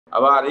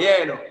About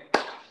yeah, no.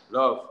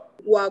 Love.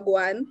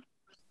 Wagwan.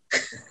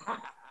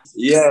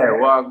 Yeah,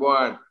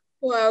 Wagwan.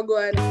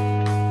 Wagwan.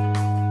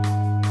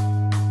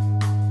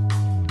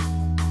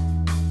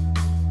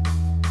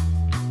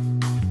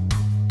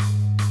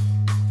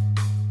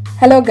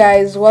 Hello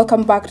guys,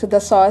 welcome back to The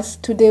Sauce.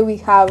 Today we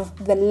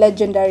have the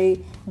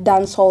legendary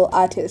dancehall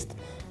artist,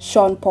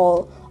 Sean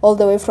Paul, all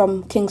the way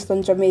from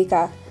Kingston,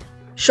 Jamaica.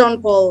 Sean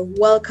Paul,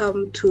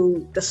 welcome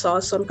to The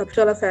Sauce on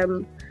Capital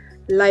FM,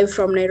 live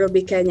from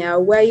Nairobi, Kenya.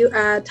 Where are you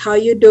at? How are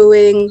you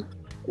doing?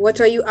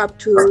 What are you up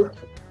to?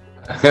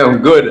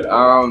 I'm good.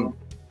 I'm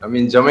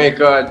in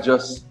Jamaica,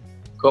 just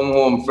come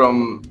home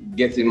from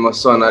getting my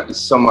son at the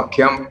summer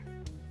camp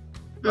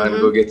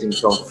and go get him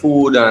some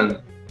food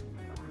and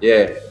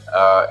yeah.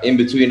 In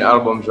between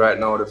albums right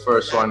now, the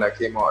first one that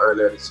came out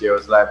earlier this year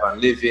was Life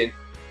and Living.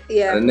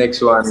 Yeah. And the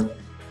next one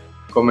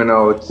coming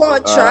out.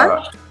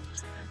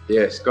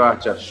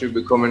 Scorcher should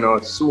be coming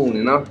out soon,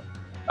 you know.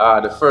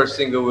 The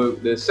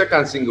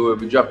second single will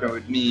be dropping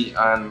with me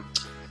and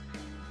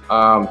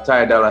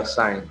Ty Dolla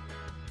 $ign.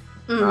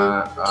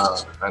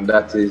 And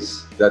that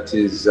is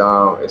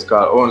it's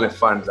called Only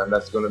Fans, and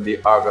that's gonna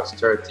be August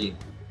 13th.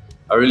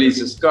 I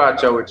released a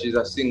Scorcher, which is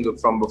a single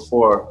from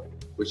before,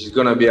 which is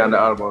gonna be on the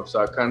album. So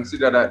I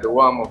consider that the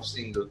warm-up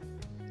single.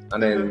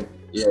 And then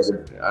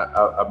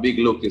a big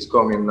look is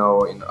coming now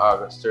in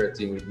August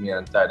 13th with me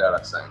and Ty Dolla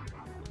 $ign.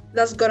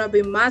 That's gonna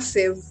be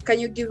massive. Can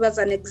you give us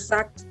an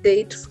exact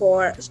date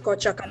for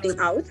Scorcher coming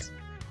out?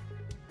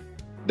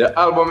 The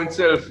album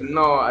itself,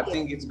 no, I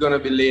think it's gonna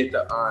be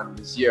later on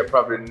this year,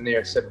 probably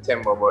near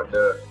September, but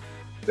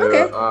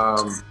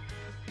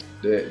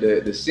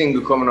the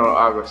single coming out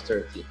August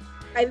 13th.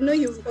 I know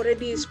you've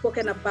already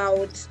spoken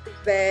about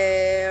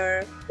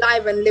their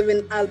Live and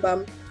Living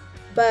album,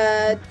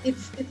 but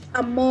it's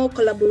a more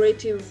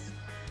collaborative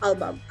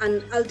album,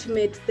 the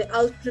ultimate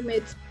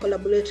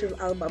collaborative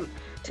album.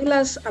 Tell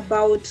us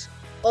about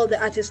all the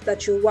artists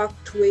that you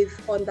worked with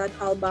on that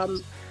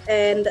album,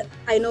 and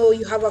I know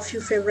you have a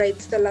few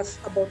favorites. Tell us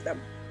about them.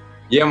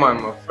 Yeah,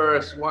 man, the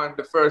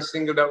first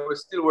single that we're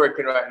still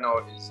working right now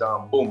is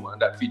Boom,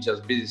 and that features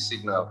Busy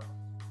Signal.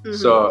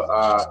 So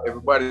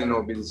everybody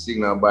know Busy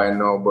Signal by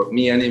now, but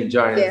me and him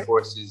joining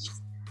forces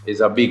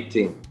is a big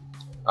thing.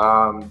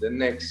 The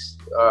next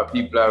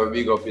people I will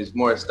big up is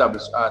more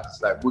established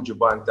artists like Buju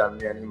Banton.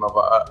 Me and him have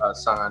a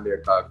song on there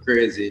called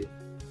Crazy.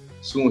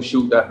 Soon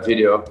shoot that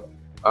video.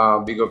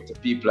 Big up to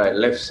people like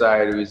Left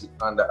Side, who is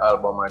on the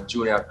album, and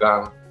Junior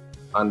Gang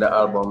on the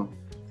album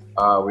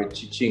with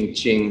Ching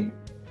Ching.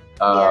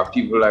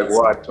 People like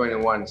Ward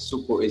 21,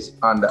 Suko is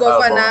on the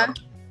album.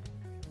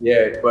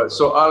 Yeah, but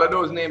so all of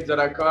those names that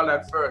I called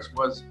at first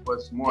was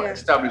more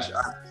established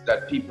artists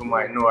that people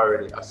might know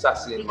already.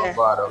 Assassin,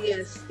 Mavado.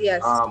 Yes.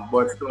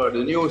 But so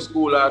the new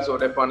school also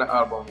they're on the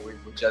album,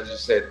 which as you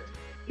said,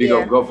 Big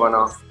Up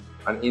Governor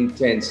and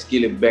Intense,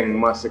 Skilly Bang,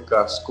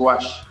 Massacre,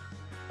 Squash.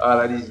 All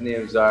of these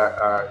names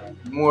are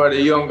more the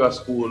younger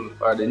school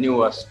or the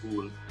newer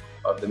school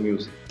of the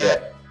music.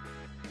 Yeah.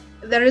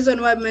 The reason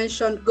why I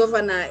mentioned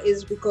Governor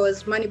is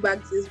because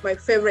Moneybags is my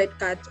favorite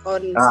cut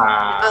on the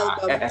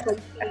album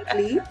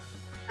completely.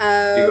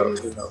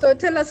 So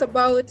tell us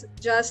about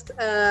just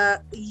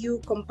you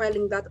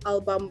compiling that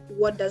album.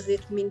 What does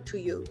it mean to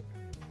you?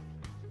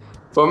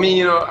 For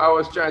me, I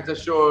was trying to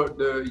show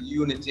the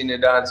unity in the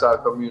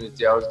dancehall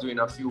community. I was doing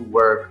a few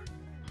work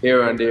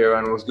here and there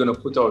and was going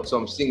to put out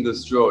some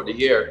singles throughout the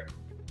year.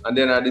 And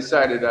then I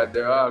decided that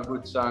there are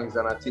good songs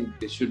and I think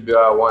they should be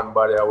one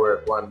body of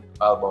work, one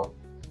album.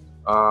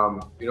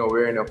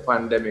 We're in a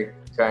pandemic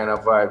kind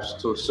of vibes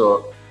too,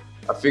 so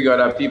I figured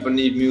that people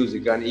need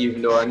music, and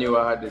even though I knew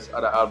I had this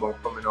other album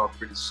coming out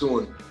pretty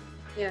soon,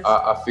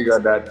 I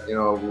figured that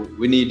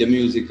we need the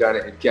music and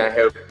it can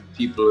help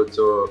people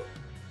to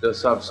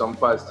just have some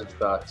positive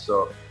thoughts.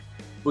 So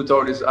put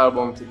out this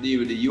album to deal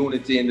with the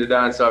unity in the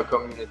dancehall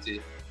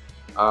community.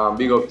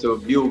 Big up to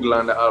Bugle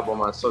on the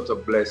album and Soto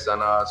Bless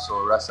and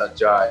also Rasa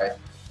Jai,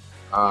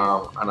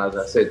 and as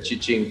I said,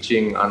 Ching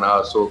Ching, and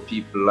also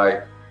people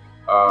like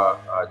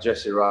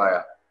Jesse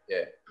Raya.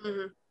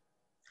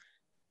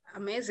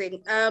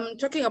 Amazing.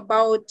 Talking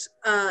about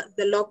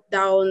the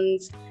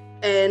lockdowns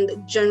and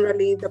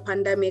generally the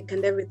pandemic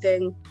and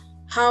everything,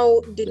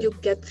 how did you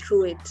get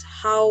through it?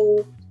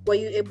 How were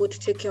you able to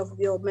take care of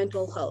your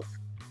mental health?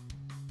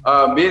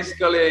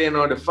 Basically,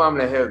 the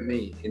family helped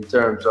me in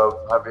terms of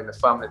having the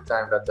family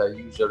time that I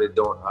usually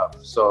don't have.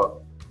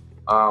 So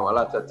a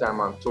lot of time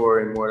I'm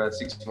touring more than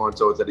 6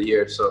 months out of the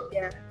year. So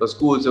it's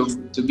cool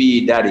to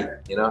be daddy,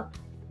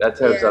 That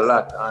helps a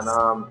lot.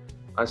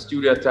 And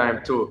studio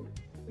time too.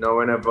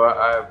 Whenever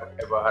I've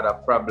ever had a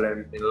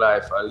problem in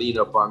life, I lean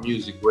up on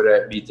music, whether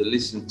it be to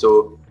listen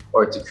to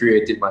or to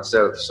create it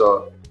myself.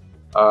 So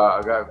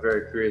I got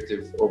very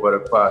creative over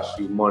the past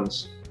few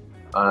months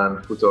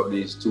and put out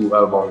these 2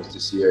 albums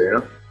this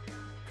year,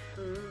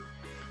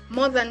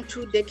 More than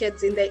 2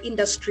 decades in the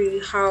industry,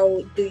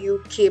 how do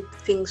you keep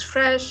things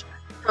fresh?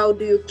 How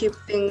do you keep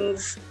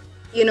things,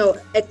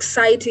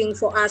 exciting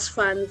for us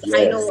fans?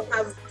 I know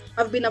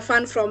I've been a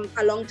fan from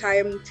a long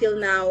time till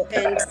now,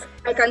 and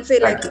I can say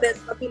like there's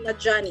been a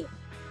journey.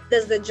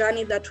 There's the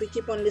journey that we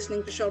keep on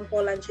listening to Sean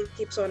Paul, and she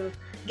keeps on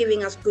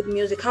giving us good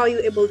music. How are you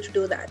able to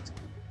do that?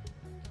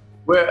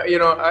 Well, you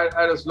know,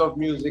 I just love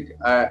music.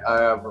 I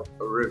have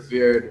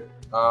revered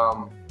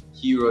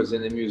heroes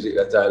in the music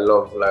that I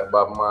love, like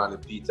Bob Marley,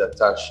 Peter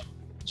Tosh,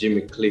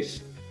 Jimmy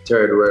Cliff,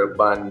 Third World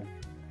Band,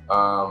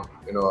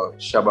 you know,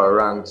 Shabba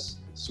Ranks,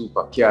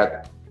 Super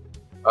Cat.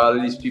 All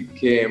of these people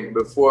came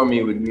before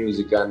me with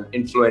music and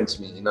influenced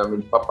me. You know, I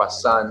mean, Papa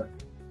San.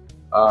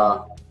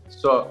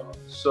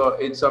 So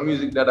it's a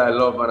music that I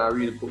love and I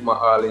really put my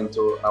all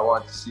into. I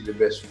want to see the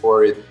best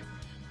for it.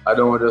 I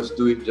don't want to just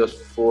do it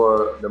just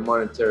for the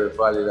monetary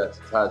value that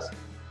it has.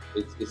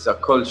 It's a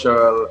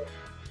cultural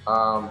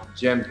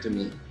gem to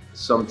me.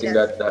 Something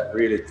that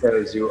really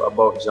tells you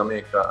about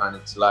Jamaica and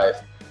its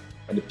life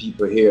and the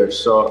people here.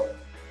 So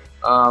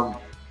I'm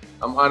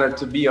honored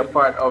to be a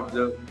part of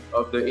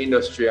the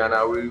industry, and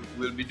I will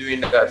be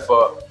doing that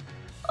for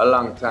a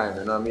long time.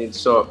 You know what I mean?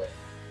 So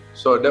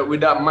that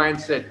with that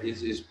mindset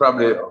is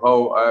probably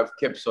how I've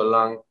kept so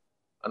long,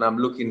 and I'm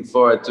looking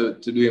forward to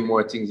doing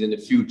more things in the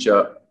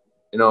future.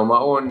 You know, my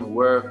own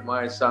work,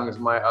 my songs,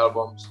 my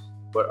albums,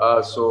 but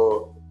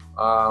also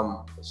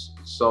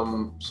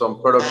some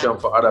production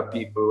for other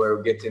people.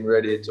 We're getting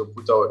ready to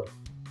put out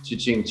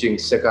Ching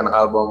Ching's second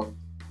album.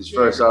 His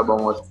first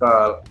album was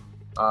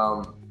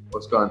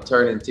called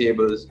Turning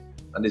Tables,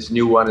 and this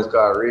new one is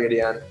called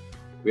Radiant.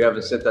 We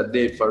haven't set a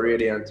date for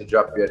Radiant to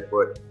drop yet,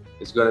 but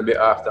it's going to be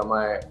after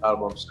my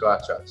album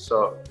Scotcha.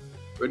 So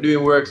we're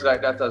doing works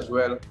like that as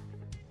well,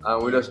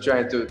 and we're just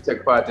trying to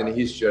take part in the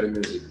history of the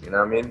music, you know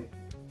what I mean?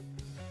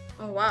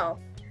 Oh, wow.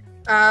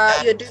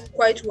 You're doing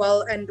quite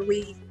well, and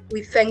we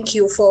thank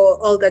you for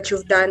all that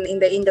you've done in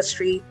the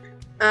industry.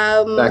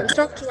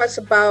 Talk to us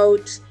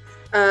about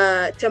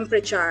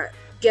Temperature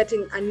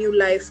getting a new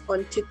life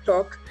on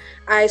TikTok.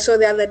 I saw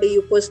the other day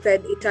you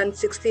posted it turned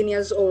 16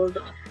 years old,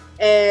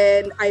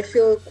 and I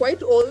feel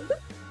quite old.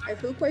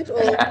 So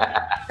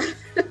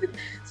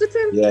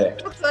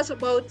talk to us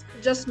about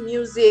just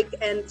music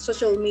and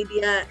social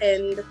media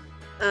and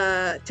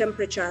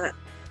Temperature.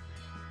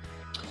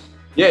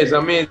 Yeah, it's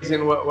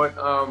amazing what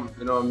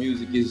you know,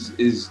 music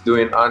is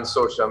doing on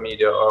social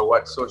media, or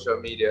what social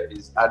media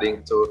is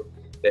adding to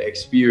the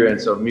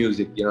experience of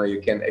music. You know, you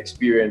can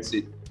experience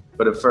it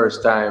for the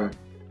first time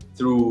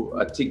through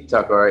a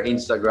TikTok or an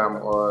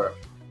Instagram, or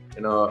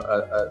you know,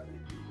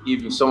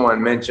 even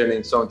someone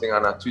mentioning something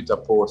on a Twitter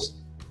post,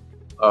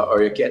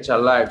 or you catch a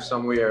live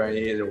somewhere and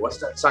you hear, what's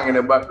that song in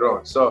the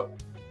background? So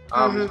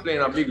it's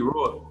playing a big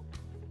role.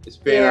 It's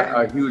playing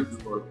a huge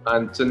role,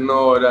 and to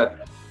know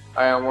that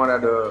I am one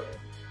of the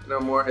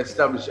more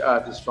established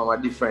artists from a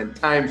different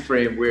time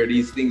frame where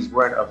these things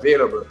weren't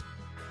available,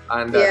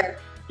 and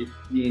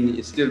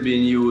it's still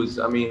being used.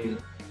 I mean,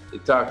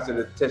 it talks to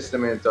the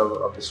testament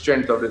of the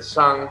strength of the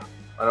song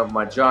and of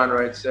my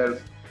genre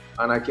itself,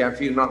 and I can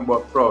feel nothing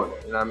but proud.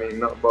 You know what I mean?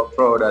 Nothing but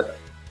proud that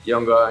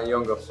younger and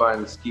younger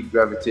fans keep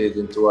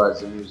gravitating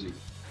towards the music.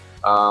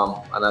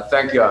 And I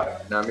thank you.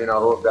 I mean, I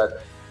hope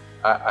that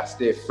I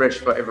stay fresh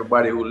for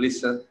everybody who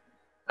listen,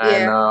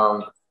 and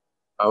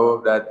I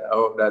hope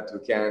that we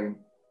can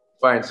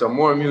find some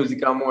more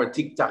music and more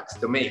TikToks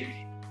to make,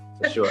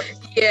 for sure.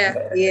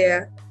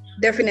 Yeah,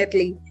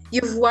 definitely.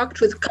 You've worked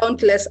with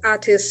countless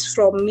artists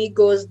from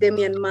Migos,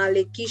 Damian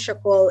Marley,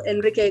 Keisha Cole,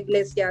 Enrique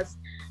Iglesias,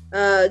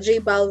 J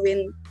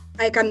Balvin.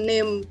 I can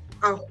name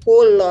a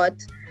whole lot.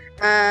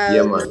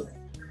 Yeah, man.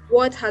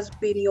 What has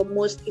been your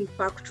most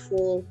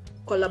impactful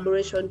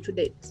collaboration to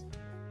date?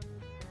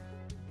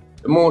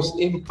 The most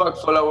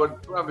impactful, I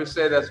would probably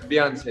say, that's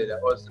Beyonce.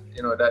 That was,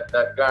 you know, that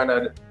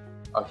garnered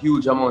a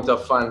huge amount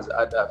of fans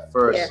at that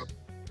first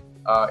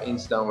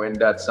instant when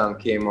that song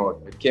came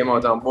out. It came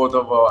out on both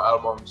of our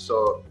albums,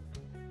 so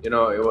you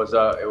know, it was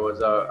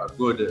a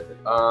good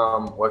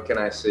what can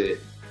I say?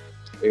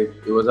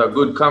 It was a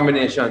good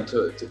combination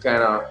to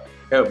kind of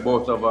help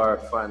both of our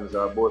fans,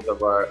 or both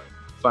of our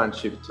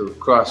fanship, to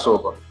cross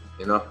over.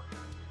 You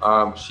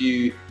know,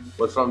 she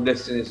was from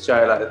Destiny's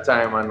Child at the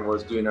time and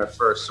was doing her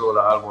first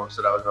solo album,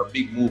 so that was a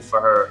big move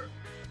for her.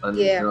 And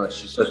you know,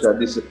 she's such a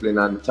disciplined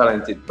and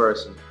talented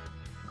person.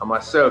 And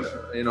myself,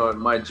 you know,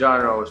 my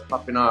genre was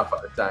popping off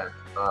at the time.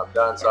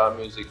 Dancehall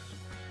music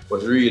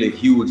was really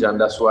huge, and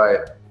that's why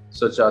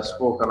such a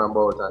spoken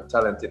about and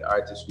talented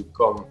artists would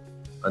come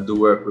and do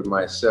work with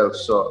myself.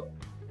 So,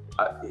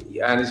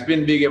 and it's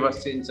been big ever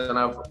since, and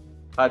I've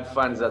had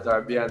fans that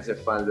are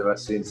Beyonce fans ever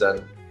since,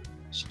 and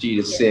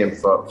she the same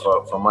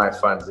for my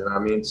fans, you know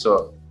what I mean?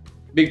 So,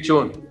 big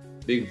tune,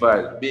 big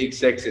vibe, big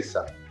sexy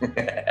song.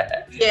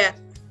 Yeah,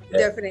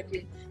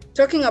 definitely.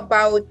 Talking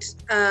about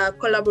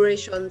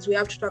collaborations, we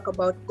have to talk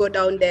about Go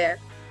Down There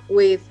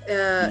with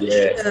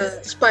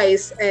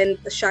Spice and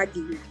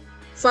Shaggy.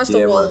 First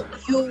of all,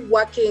 you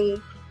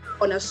working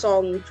on a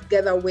song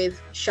together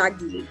with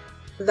Shaggy,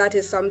 that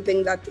is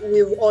something that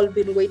we've all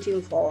been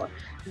waiting for.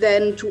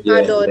 Then to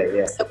add on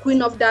the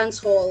Queen of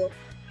Dancehall,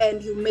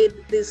 and you made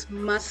this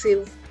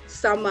massive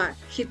summer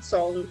hit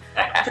song.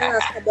 Tell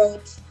us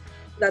about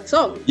that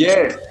song?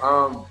 Yeah,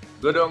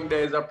 Go Down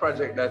There is a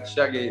project that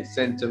Shaggy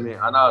sent to me,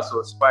 and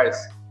also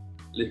Spice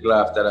little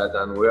after that,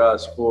 and we all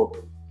spoke.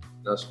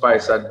 You know,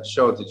 Spice had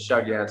shouted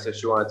Shaggy and said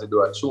she wanted to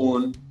do a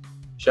tune.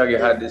 Shaggy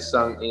had this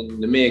song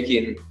in the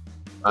making,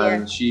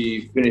 and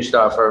she finished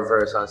off her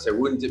verse and said,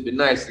 wouldn't it be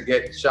nice to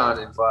get Sean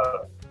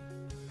involved?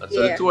 And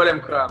so the two of them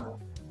called me,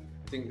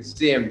 I think the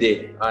same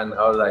day, and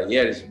I was like,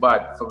 yeah, this is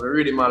bad. For me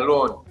reading my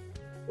alone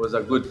was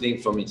a good thing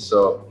for me.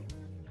 So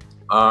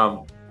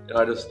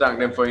I just thank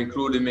them for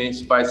including me.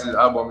 Spice's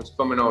album is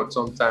coming out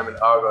sometime in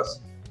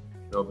August.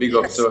 You know, big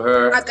up to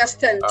her. August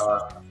 10th.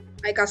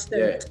 August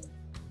 10th.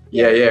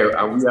 Yeah,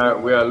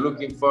 and we are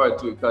looking forward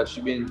to it because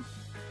she's been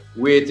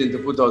waiting to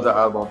put out the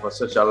album for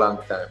such a long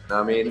time. You know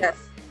what I mean?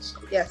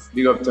 Yes.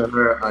 Big up to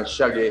her and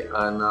Shaggy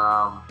and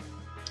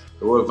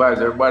the whole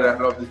vibes. Everybody that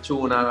love the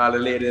tune and all the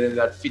ladies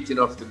that fit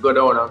enough to go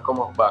down and come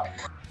up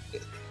back.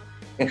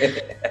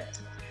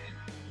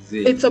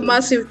 It's a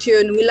massive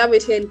tune. We love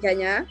it here in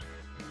Kenya.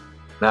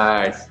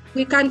 Nice.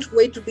 We can't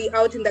wait to be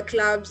out in the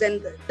clubs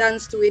and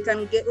dance to it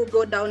and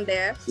go down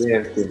there.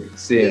 Same thing.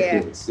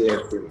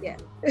 Yeah.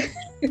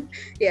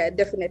 Yeah,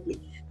 definitely.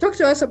 Talk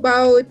to us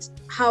about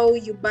how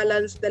you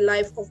balance the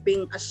life of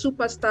being a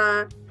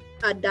superstar,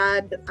 a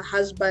dad, a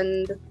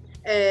husband,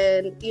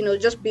 and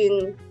just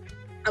being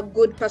a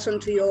good person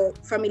to your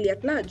family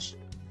at large.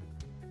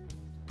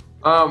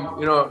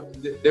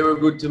 They were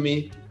good to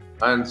me,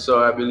 and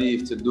so I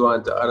believe to do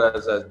unto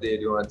others as they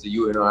do unto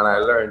you. And I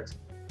learned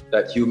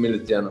that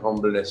humility and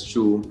humbleness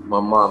through my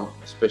mom,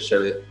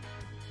 especially,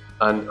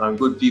 and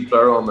good people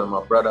around me,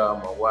 my brother,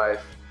 my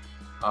wife,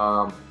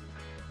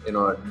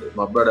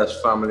 my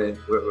brother's family.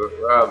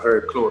 We're all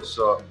very close.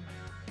 So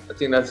I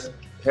think that's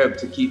helped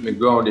to keep me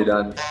grounded,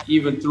 and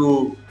even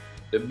through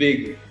the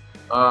big,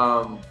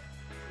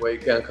 what you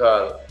can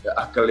call the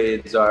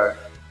accolades or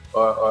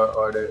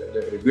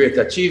the great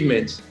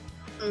achievements,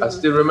 I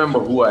still remember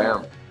who I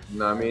am. You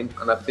know what I mean?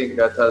 And I think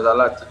that has a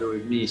lot to do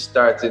with me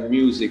starting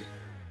music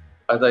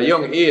at a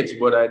young age,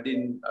 but I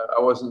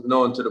wasn't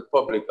known to the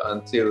public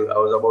until I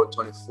was about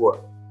 24.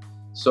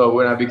 So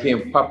when I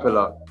became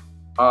popular,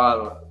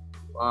 all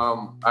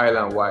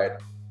island-wide,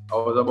 I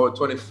was about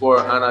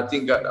 24, and I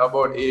think at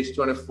about age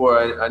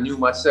 24, I knew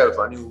myself,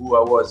 I knew who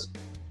I was,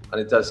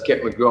 and it has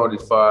kept me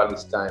grounded for all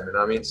this time. You know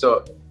what I mean?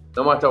 So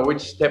no matter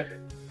which step,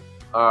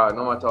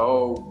 no matter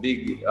how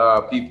big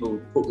people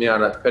put me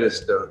on a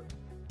pedestal,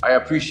 I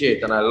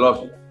appreciate and I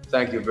love it.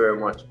 Thank you very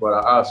much. But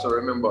I also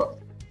remember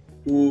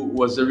who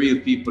was the real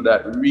people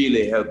that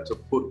really helped to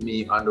put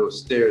me on those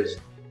stairs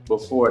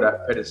before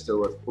that pedestal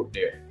was put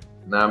there.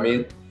 You know what I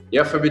mean? You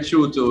have to be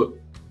true to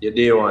your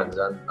day ones,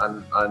 and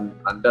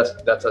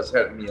that has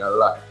helped me a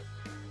lot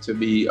to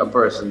be a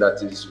person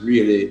that is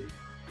really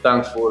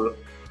thankful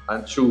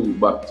and true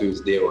back to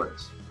his day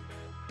ones.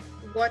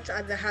 What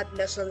are the hard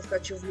lessons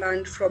that you've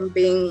learned from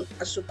being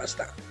a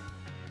superstar?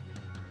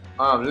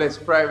 Less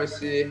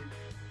privacy,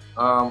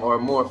 or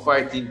more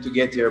fighting to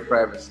get your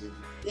privacy.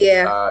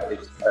 Yeah.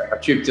 It's a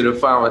trip to the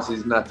pharmacy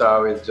is not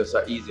always just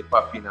an easy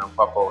pop in and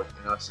pop out,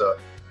 So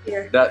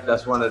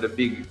that's one of the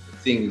big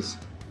things.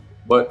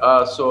 But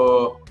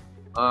also,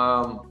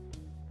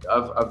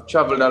 I've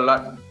traveled a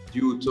lot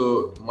due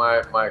to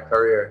my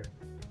career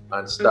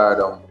and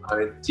stardom,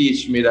 and it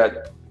teach me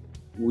that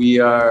we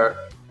are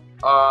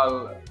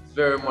all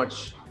very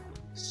much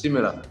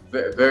similar,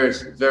 very,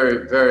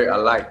 very, very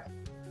alike.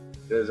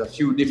 There's a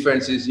few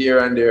differences here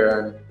and there,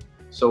 and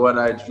so what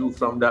I drew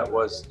from that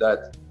was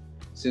that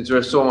since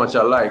we're so much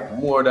alike,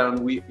 more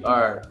than we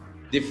are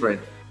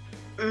different,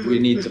 we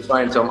need to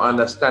find some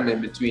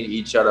understanding between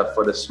each other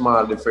for the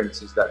small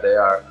differences that they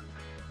are.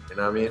 You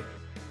know what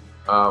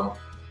I mean?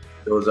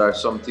 Those are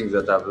some things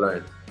that I've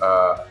learned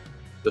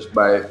just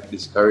by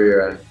this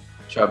career and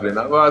traveling.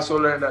 I've also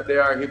learned that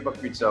there are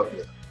hypocrites out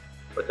there.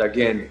 But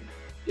again,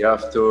 you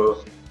have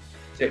to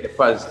take the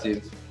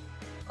positive,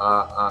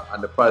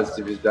 and the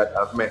positive is that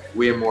I've met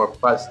way more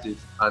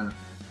positive and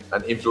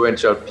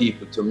influential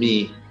people to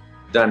me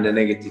than the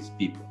negative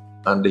people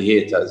and the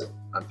haters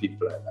and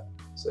people like that.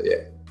 So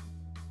yeah.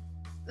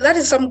 That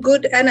is some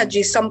good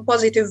energy, some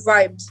positive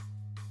vibes.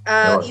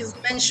 You've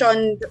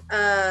mentioned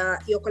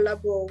your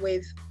collabo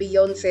with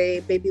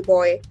Beyonce, Baby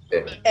Boy.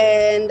 Yeah.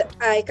 And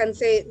I can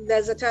say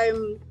there's a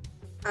time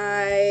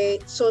I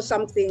saw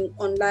something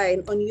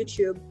online on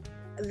YouTube.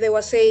 They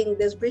were saying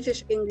there's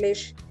British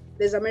English,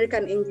 there's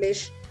American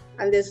English,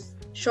 and there's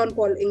Sean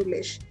Paul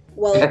English.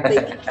 Well, they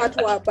do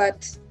patois,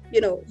 but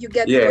you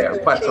get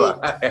patois.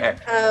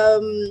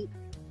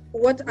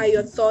 What are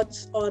your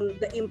thoughts on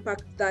the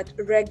impact that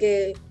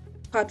reggae,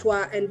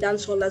 patois, and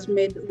dancehall has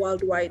made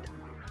worldwide?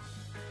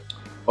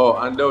 Oh,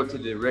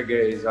 undoubtedly,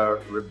 reggae is a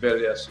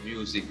rebellious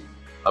music,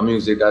 a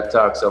music that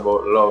talks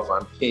about love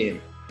and pain.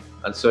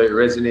 And so it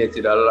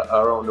resonated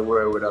around the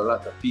world with a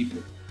lot of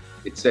people.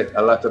 It set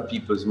a lot of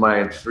people's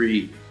mind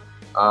free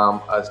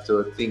as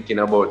to thinking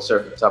about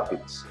certain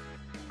topics.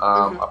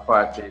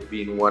 Apartheid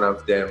being one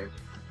of them,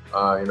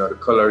 the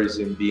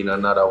colorism being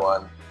another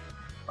one.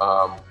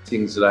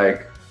 Things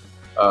like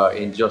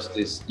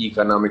injustice,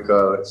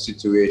 economical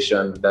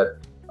situation that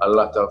a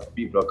lot of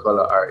people of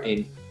color are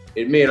in.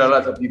 It made a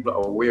lot of people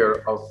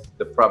aware of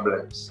the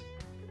problems.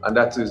 And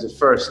that is the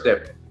first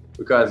step,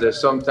 because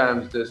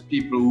there's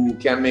people who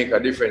can make a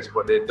difference,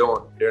 but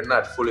they're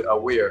not fully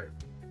aware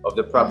of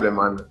the problem,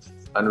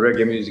 and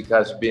reggae music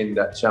has been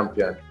that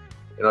champion.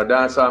 You know,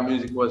 dancehall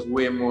music was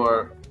way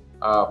more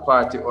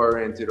party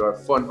oriented or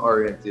fun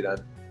oriented,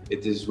 and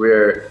it is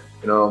where,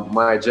 you know,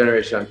 my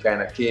generation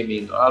kind of came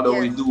in. Although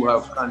we do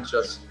have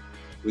conscious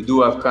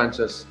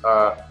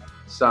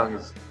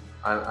songs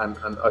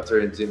and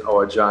utterance in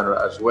our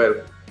genre as well.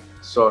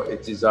 So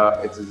it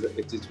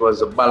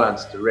was a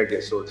balance to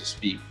reggae, so to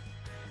speak.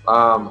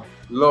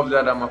 Love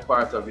that I'm a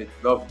part of it.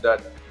 Love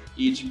that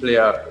each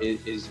player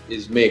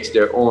makes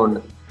their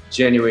own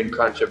genuine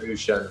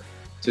contribution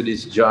to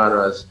these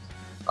genres.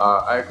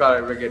 I call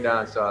it reggae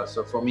dancehall.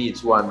 So for me,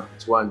 it's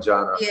one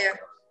genre. Yeah.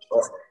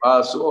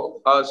 Also,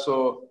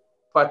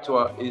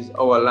 Patois is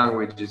our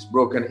language. It's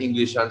broken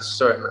English and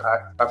certain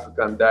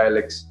African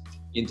dialects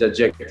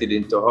interjected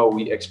into how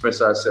we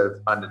express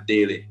ourselves on the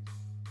daily.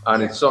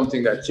 And it's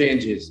something that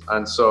changes.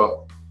 And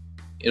so,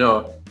 you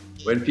know,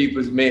 when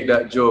people make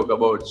that joke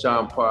about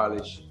Sean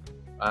Paulish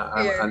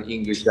and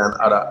English and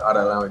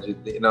other languages,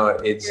 you know,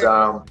 it's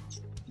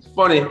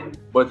funny,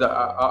 but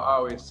I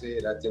always say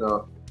that, you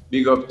know,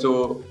 big up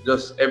to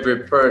just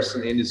every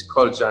person in this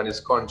culture and this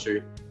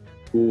country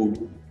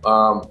who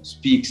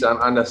speaks and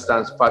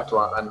understands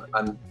Patois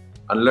and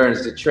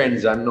learns the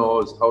trends and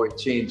knows how it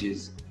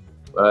changes.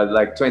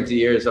 Like 20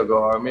 years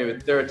ago, or maybe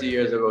 30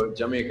 years ago,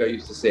 Jamaica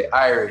used to say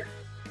Irie.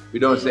 We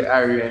don't say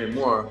Irie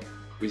anymore.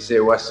 We say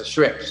what's the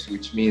Shreps,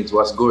 which means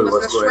what's good,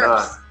 what's going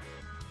on.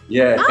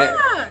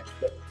 Yeah.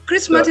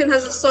 Chris Martin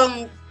has a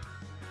song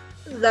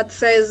that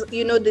says,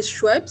 you know the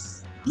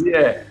Shreps?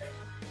 Yeah.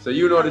 So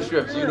you know the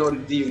Shreps, you know the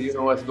deal, you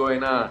know what's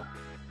going on.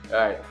 All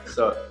right.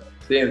 So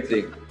same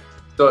thing.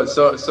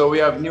 So we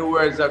have new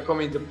words that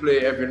come into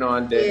play every now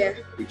and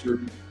then, which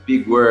would be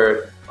big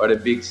word or the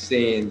big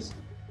sayings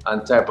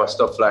and type of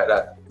stuff like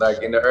that.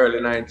 Like in the early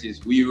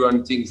 90s, we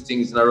run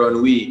things not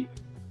run we.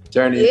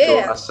 Turned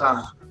into a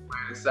song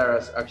Miley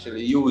Cyrus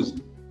actually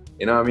used.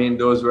 You know what I mean?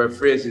 Those were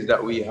phrases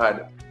that we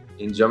had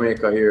in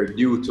Jamaica here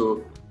due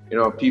to, you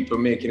know, people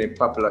making it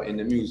popular in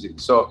the music.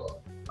 So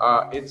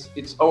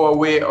it's our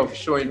way of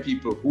showing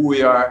people who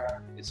we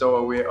are. It's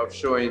our way of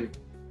showing,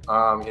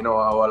 you know,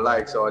 our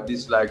likes, our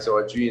dislikes,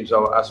 our dreams,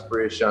 our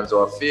aspirations,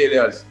 our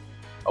failures,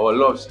 our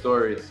love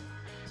stories.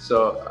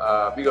 So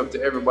big up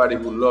to everybody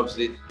who loves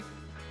it.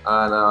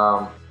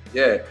 And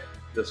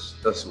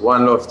just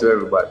one love to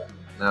everybody.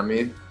 You know what I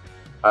mean?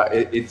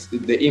 It's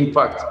the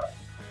impact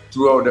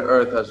throughout the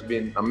earth has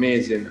been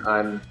amazing,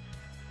 and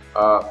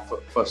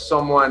for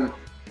someone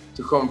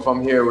to come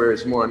from here where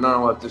it's more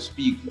normal to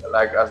speak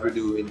like as we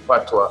do in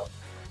Patois,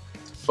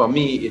 for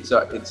me it's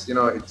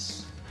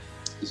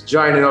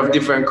joining of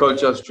different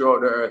cultures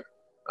throughout the earth,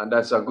 and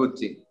that's a good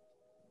thing.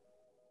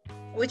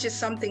 Which is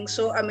something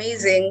so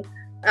amazing,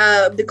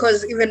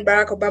 because even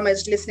Barack Obama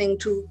is listening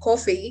to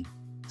Coffee,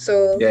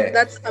 so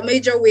that's a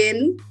major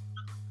win.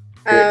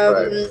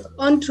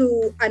 On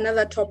to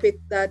another topic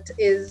that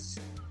is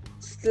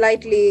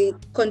slightly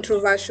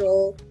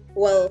controversial.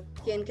 Well,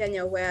 here in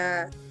Kenya,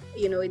 where,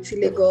 you know, it's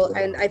illegal,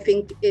 and I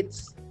think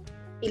it's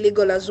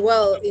illegal as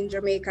well in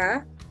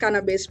Jamaica,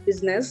 cannabis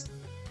business.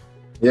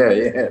 Yeah.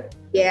 It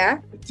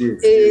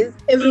is.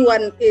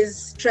 Everyone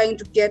is trying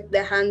to get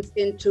their hands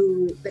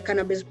into the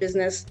cannabis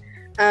business.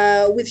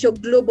 With your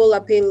global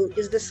appeal,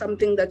 is this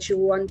something that you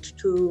want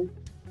to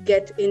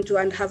get into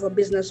and have a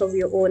business of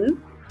your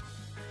own?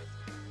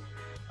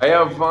 I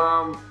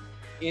have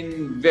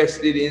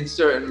invested in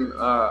certain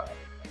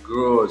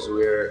grows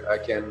where I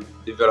can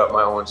develop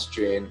my own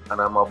strain,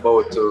 and I'm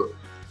about to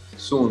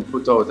soon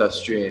put out a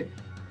strain.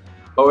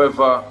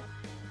 However,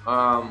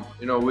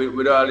 you know,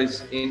 with all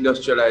this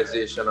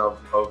industrialization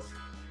of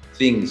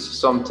things,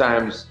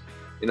 sometimes,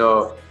 you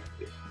know,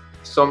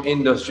 some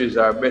industries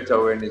are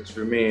better when it's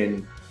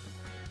remain,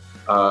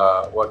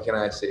 what can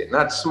I say,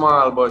 not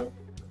small, but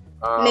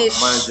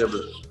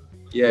manageable.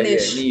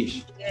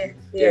 Niche.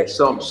 Yeah,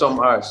 some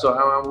are. So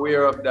I'm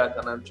aware of that,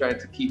 and I'm trying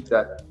to keep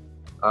that,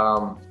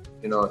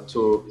 you know,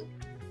 to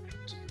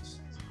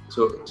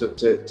help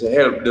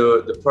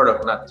the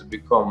product not to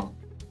become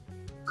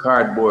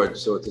cardboard,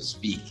 so to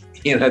speak.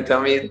 You know what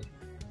I mean?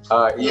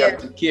 You have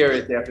to care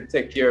it. You have to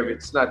take care of it.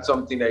 It's not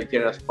something that you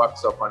can just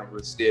box up and it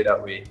will stay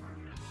that way.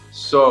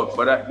 So,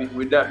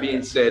 with that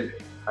being said,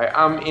 I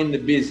am in the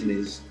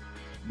business,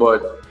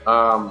 but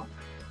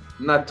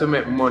not to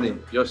make money,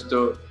 just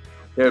to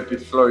help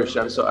it flourish,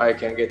 and so I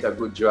can get a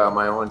good job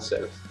my own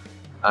self,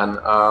 and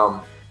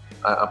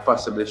I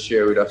possibly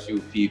share with a few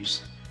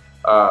peeps.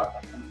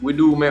 We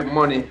do make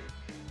money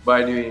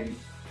by doing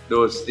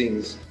those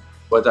things,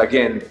 but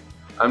again,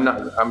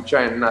 I'm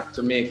trying not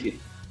to make it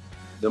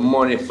the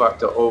money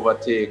factor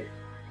overtake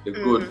the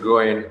good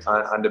growing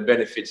and the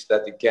benefits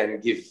that it can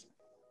give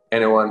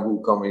anyone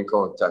who come in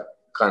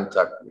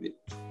contact with it.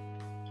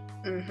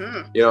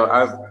 You know,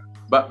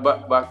 back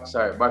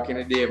in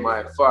the day,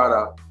 my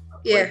father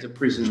went to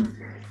prison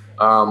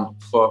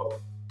for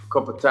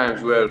couple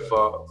times well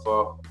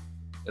for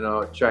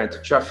trying to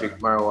traffic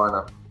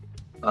marijuana.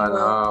 And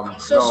I'm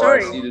so now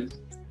sorry. I see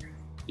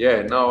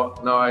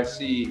now I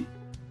see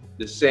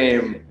the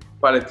same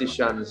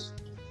politicians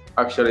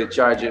actually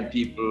charging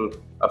people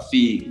a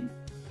fee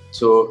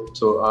to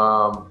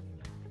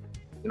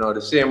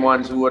the same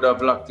ones who would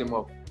have locked him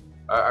up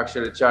are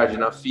actually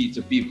charging a fee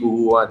to people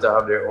who want to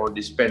have their own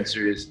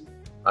dispensaries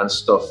and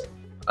stuff.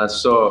 And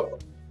so,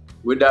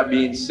 with that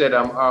being said,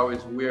 I'm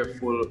always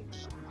wareful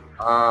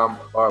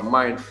or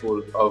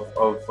mindful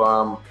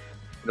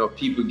of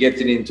people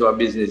getting into a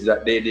business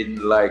that they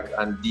didn't like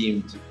and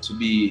deemed to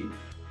be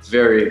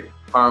very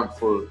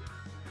harmful,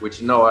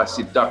 which now I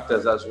see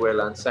doctors as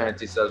well and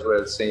scientists as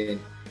well saying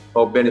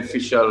how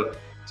beneficial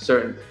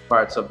certain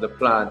parts of the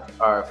plant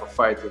are for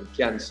fighting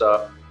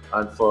cancer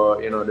and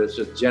for, there's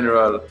just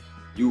general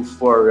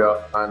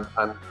euphoria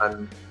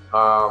and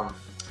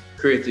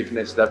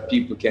creativeness that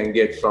people can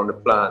get from the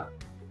plant.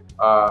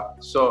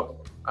 So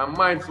I'm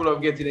mindful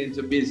of getting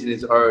into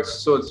business, or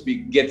so to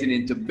speak, getting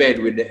into bed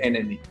with the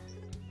enemy,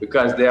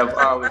 because there have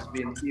always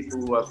been people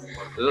who have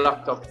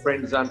locked up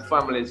friends and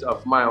families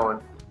of my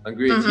own and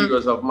great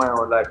heroes of my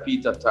own, like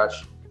Peter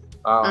Tosh,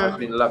 has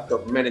been locked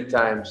up many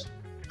times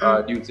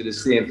due to the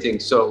same thing.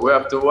 So we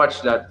have to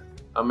watch that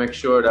and make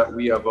sure that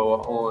we have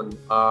our own,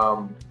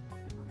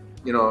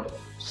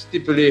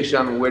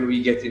 stipulation when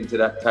we get into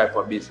that type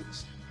of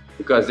business,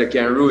 because they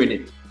can ruin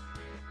it,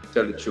 to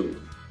tell the truth.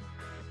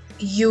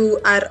 You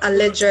are a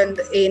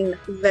legend in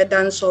the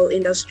dancehall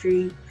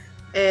industry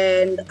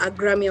and a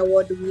Grammy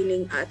Award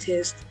winning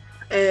artist.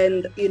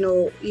 And,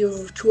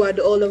 you've toured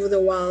all over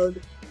the world,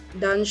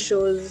 done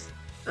shows,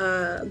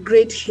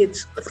 great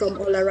hits from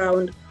all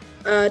around.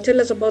 Tell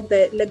us about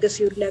the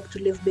legacy you'd like to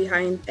leave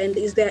behind. And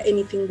is there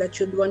anything that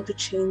you'd want to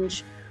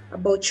change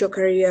about your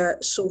career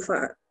so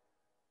far?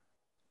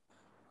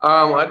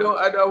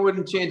 I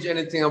wouldn't change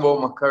anything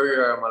about my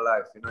career or my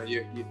life.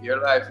 Your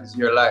life is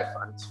your life,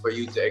 and it's for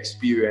you to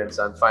experience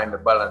and find the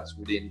balance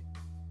within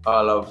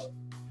all of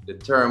the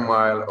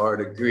turmoil or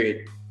the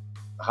great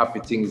happy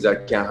things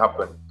that can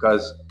happen.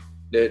 Because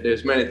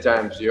there's many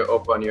times you're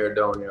up and you're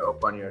down, you're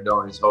up and you're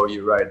down. It's how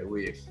you ride the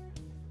wave.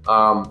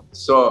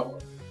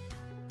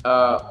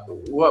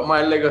 What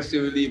my legacy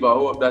will leave, I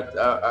hope that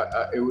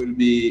it will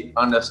be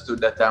understood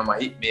that I'm a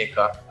hit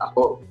maker. I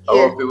hope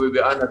it will be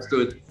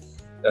understood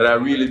that I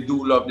really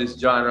do love this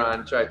genre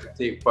and try to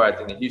take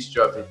part in the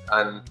history of it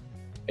and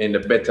in the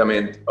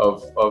betterment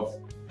of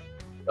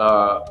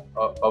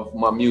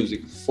my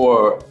music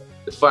for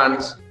the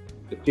fans,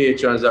 the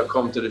patrons that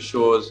come to the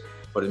shows,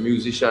 for the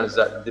musicians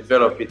that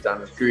develop it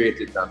and create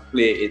it and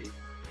play it,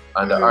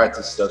 and the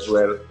artists as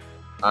well,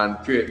 and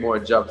create more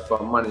jobs for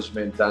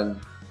management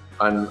and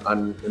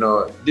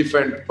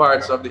different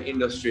parts of the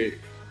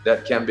industry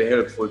that can be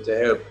helpful to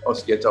help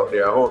us get out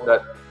there. I hope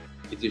that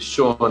it is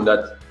shown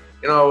that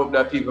I hope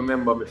that people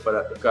remember me for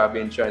that, because I've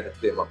been trying to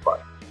play my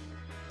part.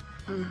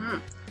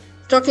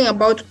 Talking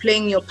about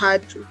playing your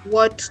part,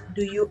 what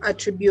do you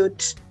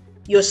attribute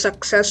your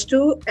success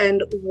to,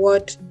 and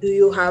what do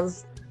you have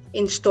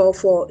in store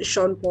for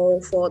Sean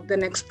Paul for the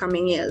next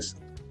coming years?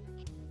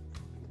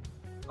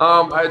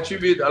 I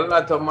attribute a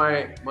lot of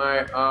my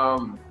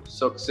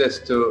success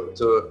to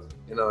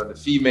the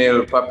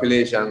female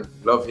population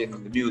loving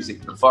the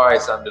music, the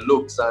voice, and the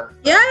looks, and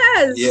the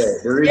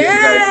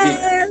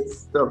rhythm.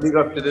 So big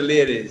up to the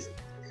ladies.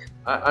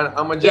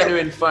 I'm a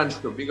genuine fan,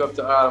 so big up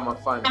to all of my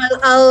fans.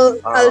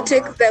 I'll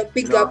take the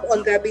big up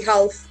on their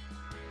behalf.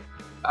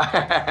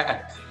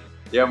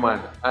 Yeah,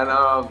 man. And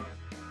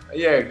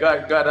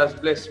God has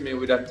blessed me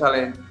with a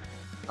talent,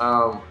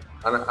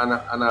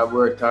 and I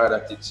worked hard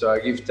at it. So I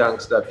give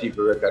thanks that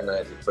people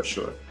recognize it for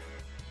sure.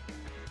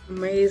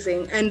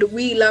 Amazing. And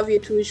we love you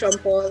too, Sean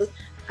Paul.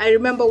 I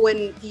remember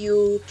when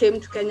you came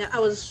to Kenya, I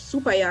was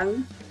super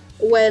young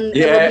when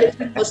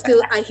Evolution was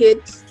still a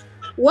hit.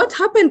 What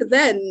happened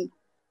then?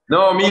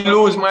 No, me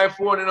lose my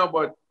phone,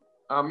 but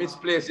I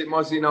misplaced it,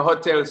 must be in a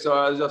hotel. So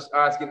I was just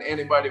asking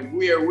anybody,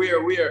 where?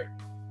 It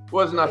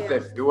was not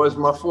theft. It was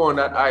my phone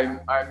that I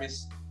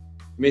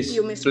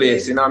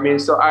misplaced.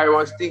 So I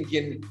was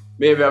thinking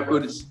maybe I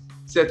could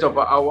set up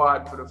an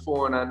award for the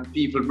phone and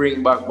people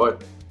bring back,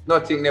 but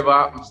nothing never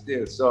happened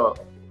still. So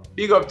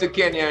big up to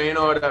Kenya,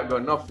 that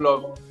got enough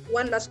love.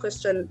 One last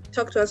question.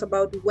 Talk to us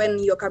about when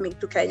you're coming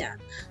to Kenya.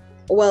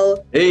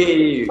 Well,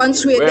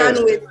 once we're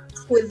done with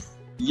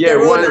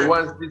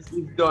once this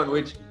is done,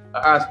 which I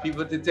ask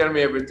people to tell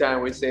me every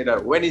time we say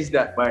that. When is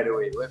that, by the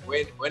way?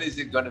 When is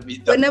it gonna be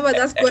done? Whenever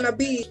that's gonna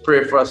be.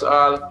 Pray for us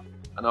all,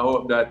 and I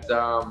hope that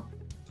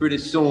pretty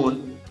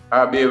soon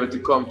I'll be able to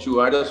come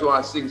through. I just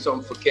want to sing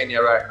something for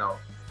Kenya right now.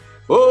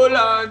 Hold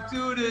on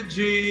to the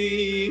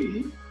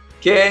dream,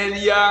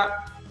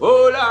 Kenya.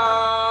 Hold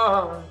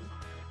on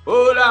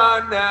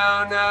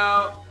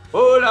now,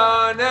 hold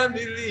on and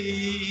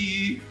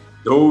believe.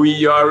 Though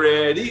we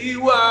already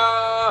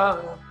won,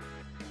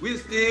 we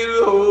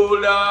still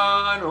hold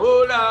on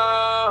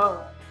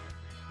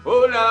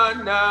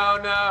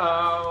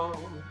now.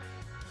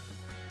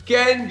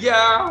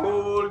 Kenya,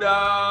 hold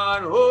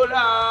on.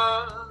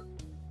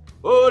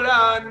 Hold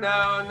on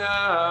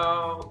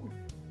now.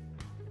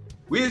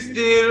 We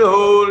still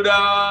hold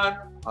on.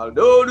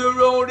 Although the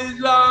road is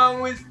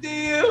long, we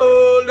still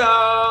hold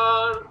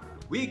on.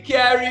 We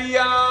carry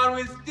on,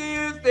 we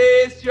still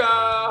stay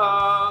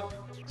strong.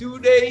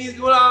 Today is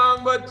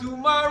long, but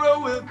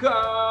tomorrow will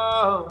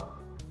come.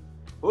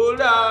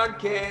 Hold on,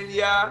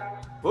 Kenya.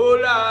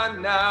 Hold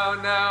on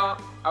now.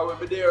 I will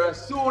be there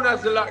as soon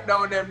as the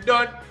lockdown them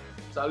done.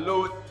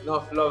 Salute,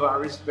 enough love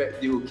and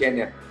respect you,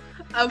 Kenya.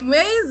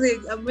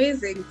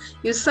 Amazing.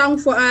 You sang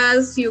for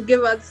us. You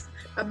gave us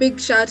a big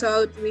shout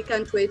out. We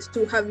can't wait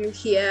to have you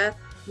here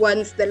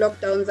once the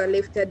lockdowns are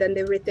lifted and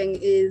everything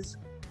is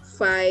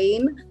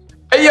fine.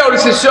 Hey, yo,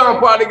 this is Sean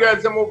Paul, the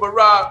girls I'm over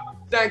Rob.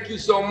 Thank you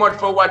so much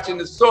for watching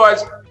The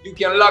Source. You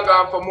can log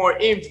on for more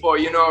info.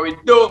 You know how we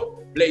do.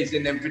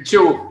 Blazing them for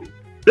you.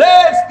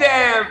 Bless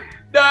them.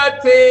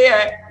 Dirty.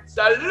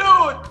 Salute.